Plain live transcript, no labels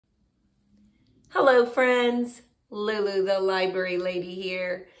Hello friends, Lulu the library lady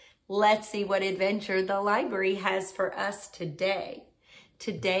here. Let's see what adventure the library has for us today.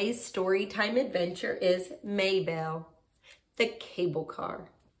 Today's story time adventure is Maybelle, the Cable Car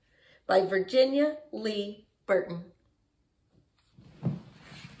by Virginia Lee Burton.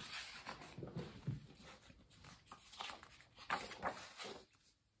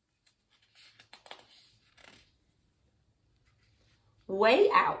 Way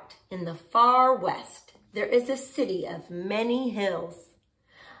out in the far west, there is a city of many hills.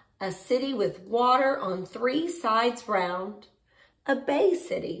 A city with water on 3 sides round, a bay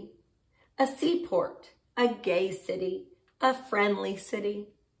city, a seaport, a gay city, a friendly city,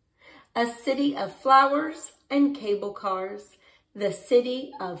 a city of flowers and cable cars, the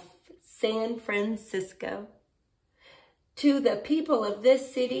city of San Francisco. To the people of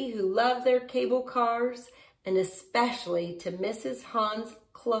this city who love their cable cars, and especially to Mrs. Hans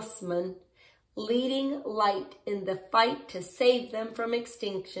Klussmann, leading light in the fight to save them from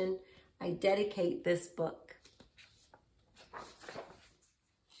extinction, I dedicate this book.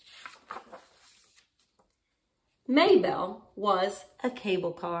 Maybelle was a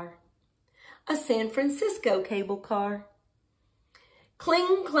cable car, a San Francisco cable car.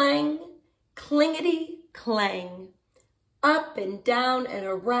 Cling, clang, clingety, clang, up and down and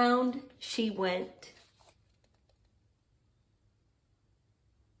around she went.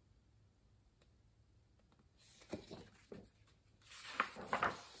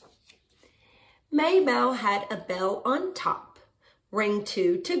 Maybelle had a bell on top, ring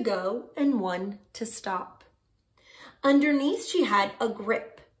 2 to go and 1 to stop. Underneath she had a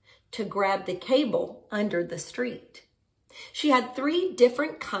grip to grab the cable under the street. She had 3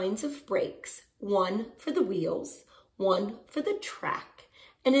 different kinds of brakes, 1 for the wheels, 1 for the track,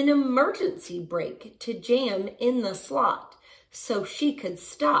 and an emergency brake to jam in the slot so she could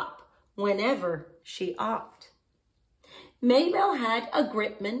stop whenever she ought. Maybelle had a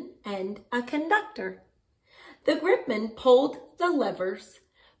gripman and a conductor. The gripman pulled the levers,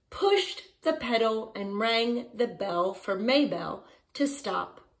 pushed the pedal, and rang the bell for Maybelle to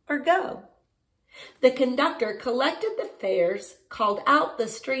stop or go. The conductor collected the fares, called out the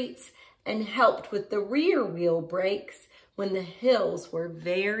streets, and helped with the rear wheel brakes when the hills were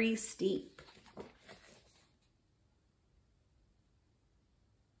very steep.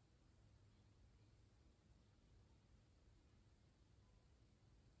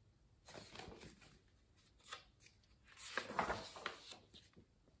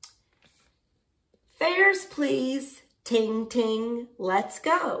 Fares, please. Ting, ting, let's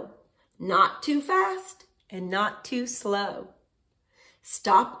go. Not too fast and not too slow.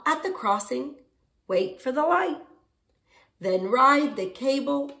 Stop at the crossing, wait for the light. Then ride the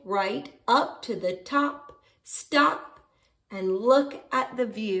cable right up to the top. Stop and look at the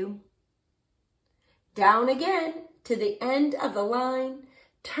view. Down again to the end of the line.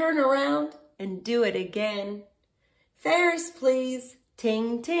 Turn around and do it again. Fares, please.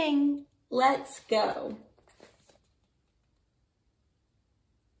 Ting, ting. Let's go.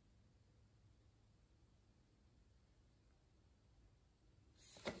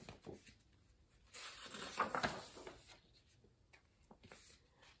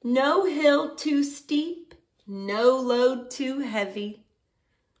 No hill too steep, no load too heavy.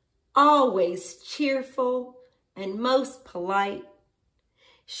 Always cheerful and most polite.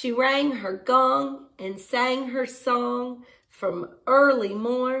 She rang her gong and sang her song from early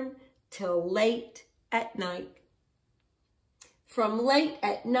morn till late at night. From late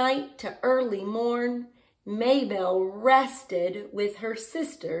at night to early morn, Maybelle rested with her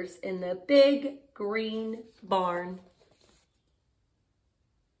sisters in the big green barn.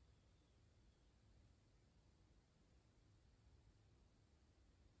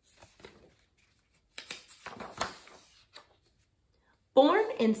 Born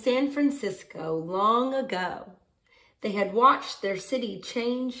in San Francisco long ago, they had watched their city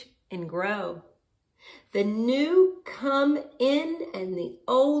change and grow. The new come in and the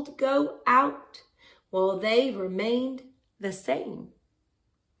old go out, while they remained the same.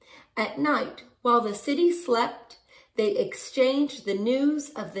 At night, while the city slept, they exchanged the news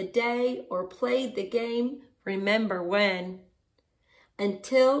of the day or played the game Remember When,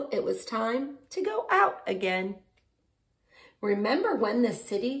 until it was time to go out again. Remember when the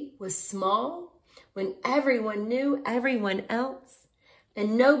city was small, when everyone knew everyone else?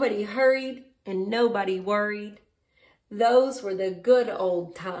 And nobody hurried and nobody worried. Those were the good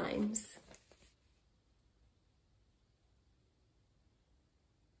old times.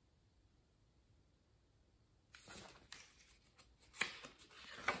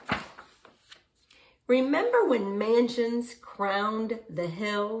 Remember when mansions crowned the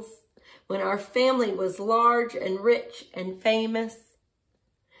hills, when our family was large and rich and famous.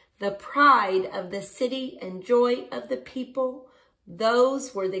 The pride of the city and joy of the people,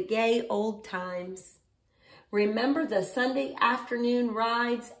 those were the gay old times. Remember the Sunday afternoon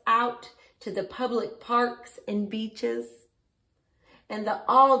rides out to the public parks and beaches? And the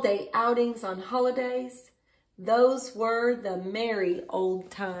all-day outings on holidays? Those were the merry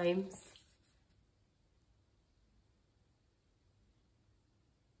old times.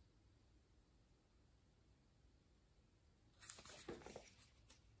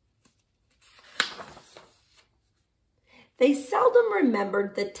 They seldom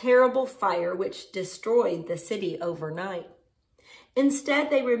remembered the terrible fire which destroyed the city overnight.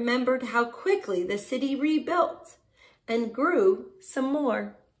 Instead, they remembered how quickly the city rebuilt and grew some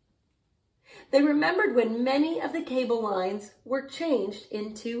more. They remembered when many of the cable lines were changed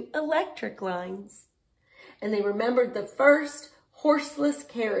into electric lines. And they remembered the first horseless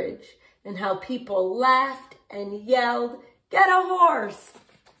carriage and how people laughed and yelled, "Get a horse!"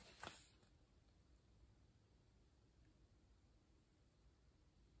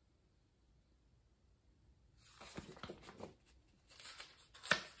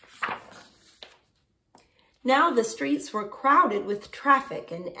 Now the streets were crowded with traffic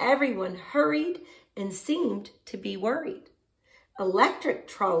and everyone hurried and seemed to be worried. Electric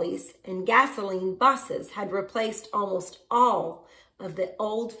trolleys and gasoline buses had replaced almost all of the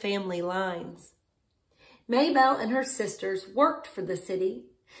old family lines. Maybelle and her sisters worked for the city.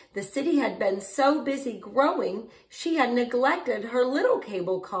 The city had been so busy growing, she had neglected her little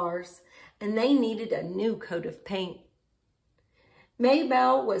cable cars, and they needed a new coat of paint.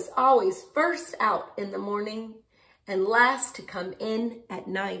 Maybelle was always first out in the morning and last to come in at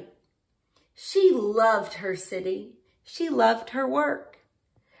night. She loved her city. She loved her work.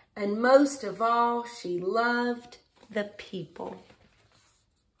 And most of all, she loved the people.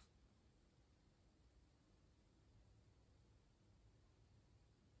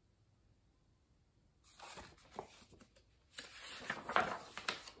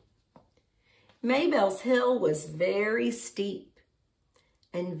 Maybelle's hill was very steep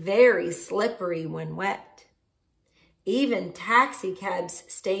and very slippery when wet. Even taxi cabs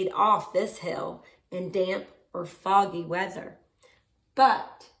stayed off this hill in damp or foggy weather.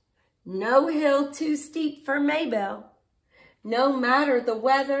 But no hill too steep for Maybelle, no matter the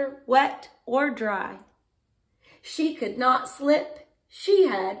weather, wet or dry. She could not slip, she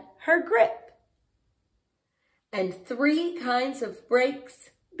had her grip. And 3 kinds of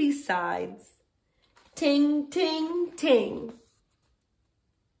brakes besides. Ting, ting, ting.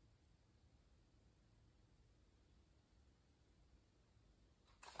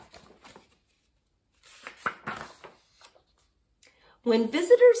 When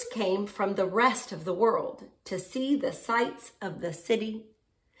visitors came from the rest of the world to see the sights of the city,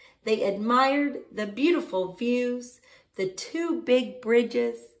 they admired the beautiful views, the 2 big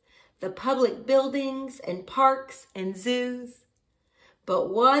bridges, the public buildings and parks and zoos. But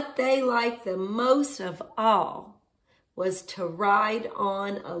what they liked the most of all was to ride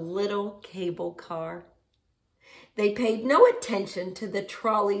on a little cable car. They paid no attention to the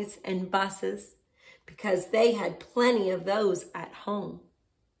trolleys and buses, because they had plenty of those at home.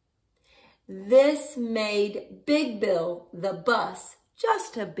 This made Big Bill, the bus,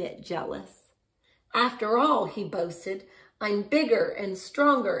 just a bit jealous. After all, he boasted, I'm bigger and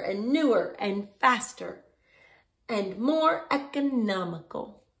stronger and newer and faster and more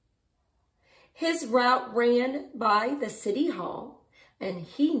economical. His route ran by the city hall, and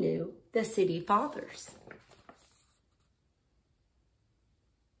he knew the city fathers.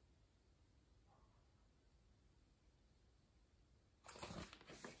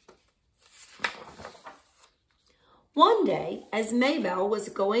 One day, as Maybelle was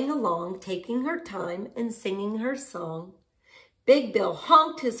going along, taking her time and singing her song, Big Bill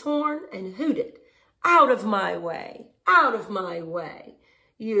honked his horn and hooted, "Out of my way, out of my way,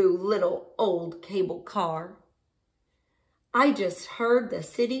 you little old cable car." I just heard the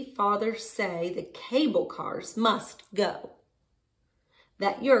city father say the cable cars must go,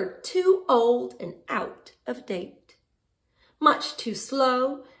 that you're too old and out of date, much too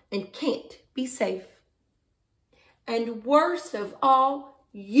slow and can't be safe. And worst of all,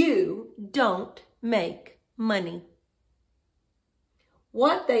 you don't make money.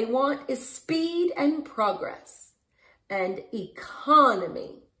 What they want is speed and progress and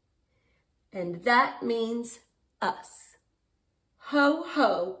economy. And that means us. Ho,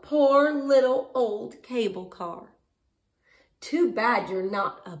 ho, poor little old cable car. Too bad you're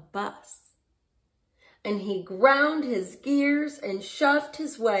not a bus. And he ground his gears and shoved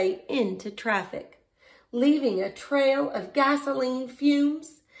his way into traffic, leaving a trail of gasoline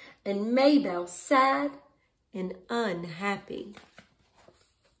fumes and Maybelle sad and unhappy.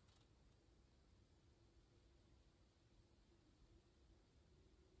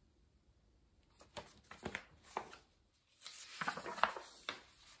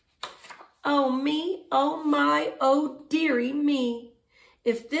 Oh me, oh my, oh dearie me.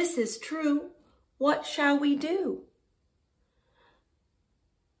 If this is true, what shall we do?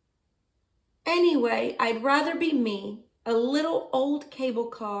 Anyway, I'd rather be me, a little old cable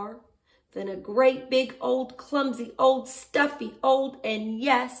car, than a great big old clumsy old stuffy old and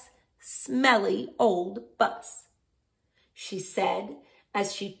yes, smelly old bus, she said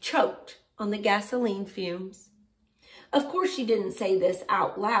as she choked on the gasoline fumes. Of course, she didn't say this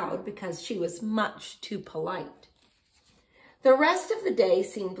out loud because she was much too polite. The rest of the day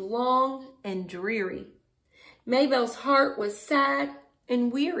seemed long and dreary. Maybelle's heart was sad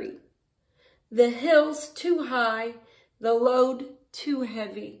and weary. The hills too high, the load too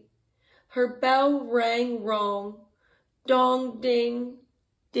heavy. Her bell rang wrong, dong ding,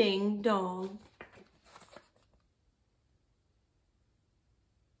 ding dong.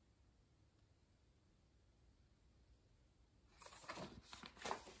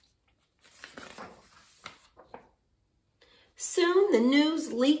 Soon the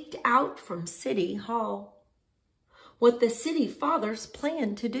news leaked out from City Hall, what the city fathers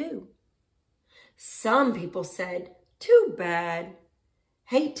planned to do. Some people said, too bad,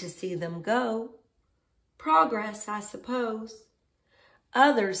 hate to see them go. Progress, I suppose.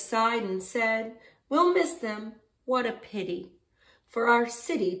 Others sighed and said, we'll miss them, what a pity, for our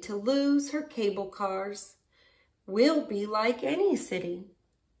city to lose her cable cars. We'll be like any city.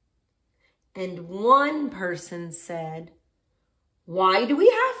 And one person said, why do we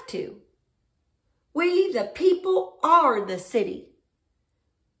have to? We, the people, are the city.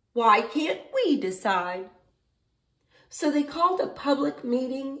 Why can't we decide? So they called a public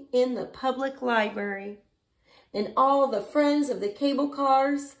meeting in the public library, and all the friends of the cable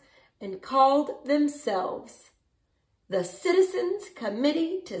cars, and called themselves the Citizens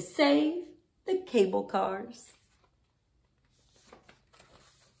Committee to Save the Cable Cars.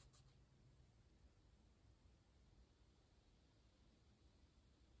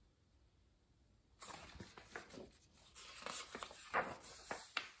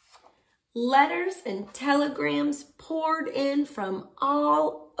 Letters and telegrams poured in from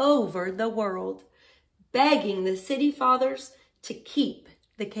all over the world, begging the city fathers to keep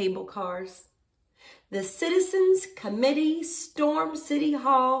the cable cars. The Citizens Committee stormed City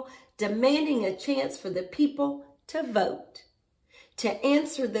Hall, demanding a chance for the people to vote, to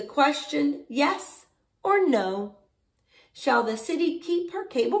answer the question, yes or no. Shall the city keep her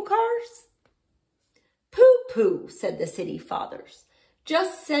cable cars? Pooh-pooh, said the city fathers.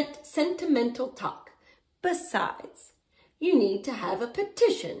 Just sentimental talk. Besides, you need to have a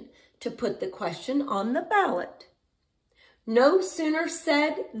petition to put the question on the ballot. No sooner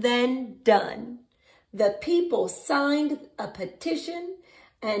said than done. The people signed a petition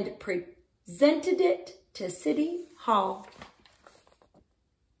and presented it to City Hall.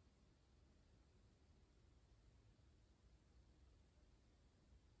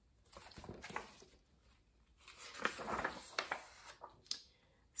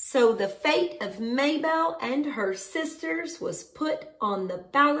 So the fate of Maybelle and her sisters was put on the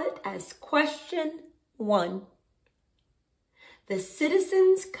ballot as question 1. The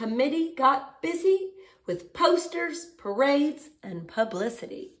Citizens Committee got busy with posters, parades, and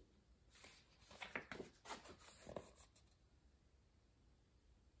publicity.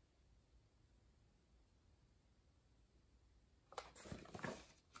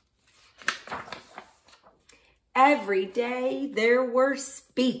 Every day there were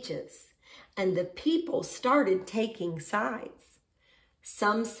speeches, and the people started taking sides.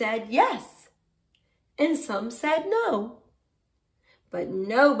 Some said yes, and some said no. But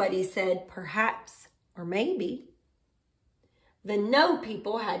nobody said perhaps or maybe. The no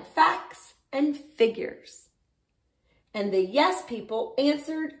people had facts and figures, and the yes people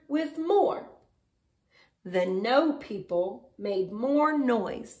answered with more. The no people made more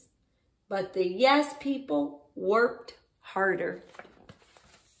noise, but the yes people worked harder.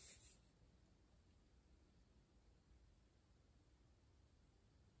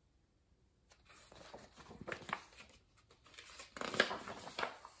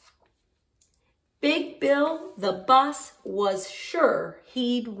 Big Bill, the boss, was sure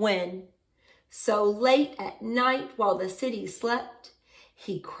he'd win. So late at night while the city slept,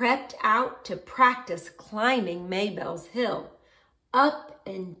 he crept out to practice climbing Maybelle's hill. Up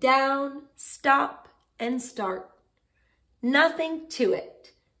and down, stop and start. Nothing to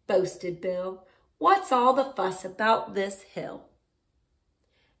it, boasted Bill. What's all the fuss about this hill?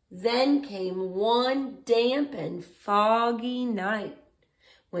 Then came one damp and foggy night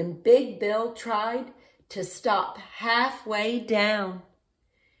when Big Bill tried to stop halfway down.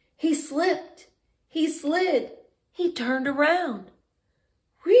 He slipped, he slid, he turned around.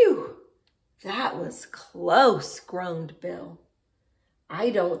 Whew, that was close, groaned Bill. I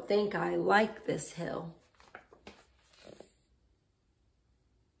don't think I like this hill.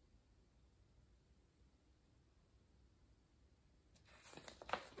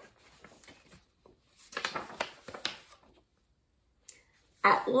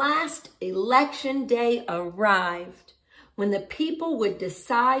 At last, election day arrived, when the people would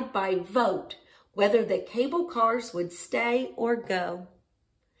decide by vote whether the cable cars would stay or go.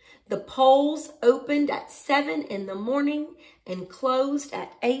 The polls opened at 7 in the morning and closed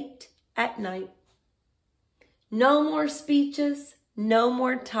at 8 at night. No more speeches, no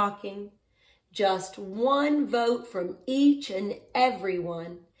more talking, just one vote from each and every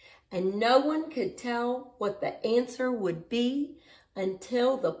one, and no one could tell what the answer would be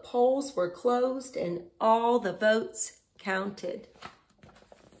until the polls were closed and all the votes counted.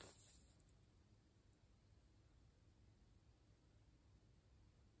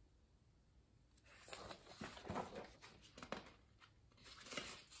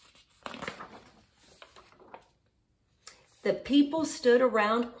 The people stood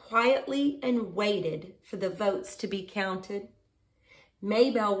around quietly and waited for the votes to be counted.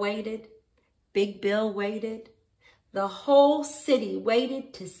 Maybelle waited. Big Bill waited. The whole city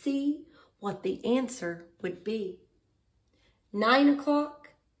waited to see what the answer would be. 9 o'clock,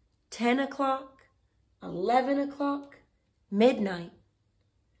 10 o'clock, 11 o'clock, midnight.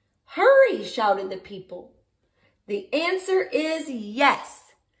 Hurry, shouted the people. The answer is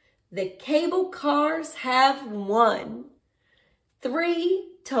yes. The cable cars have won.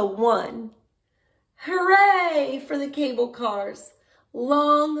 3-1. Hooray for the cable cars.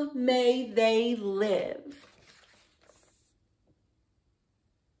 Long may they live.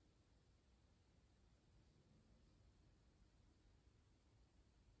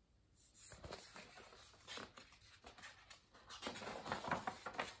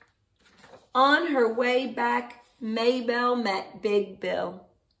 On her way back, Maybelle met Big Bill.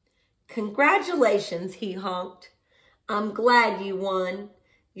 Congratulations, he honked. I'm glad you won.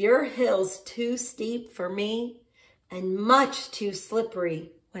 Your hill's too steep for me and much too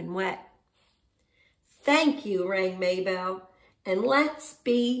slippery when wet. Thank you, rang Maybelle, and let's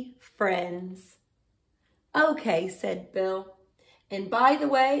be friends. Okay, said Bill. And by the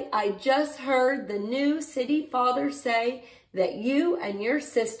way, I just heard the new city father say that you and your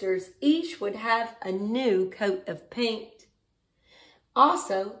sisters each would have a new coat of paint.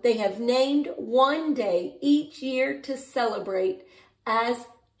 Also, they have named one day each year to celebrate as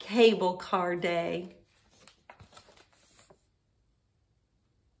Cable Car Day.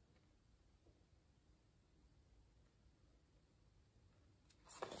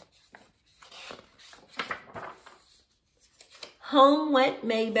 Home went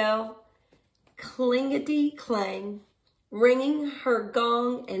Maybelle, klingety-clang, ringing her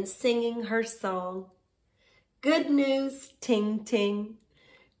gong and singing her song. Good news, ting-ting.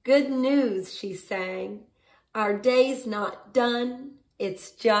 Good news, she sang. Our day's not done,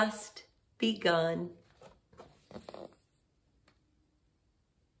 it's just begun.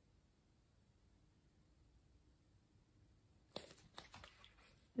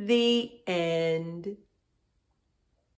 The end.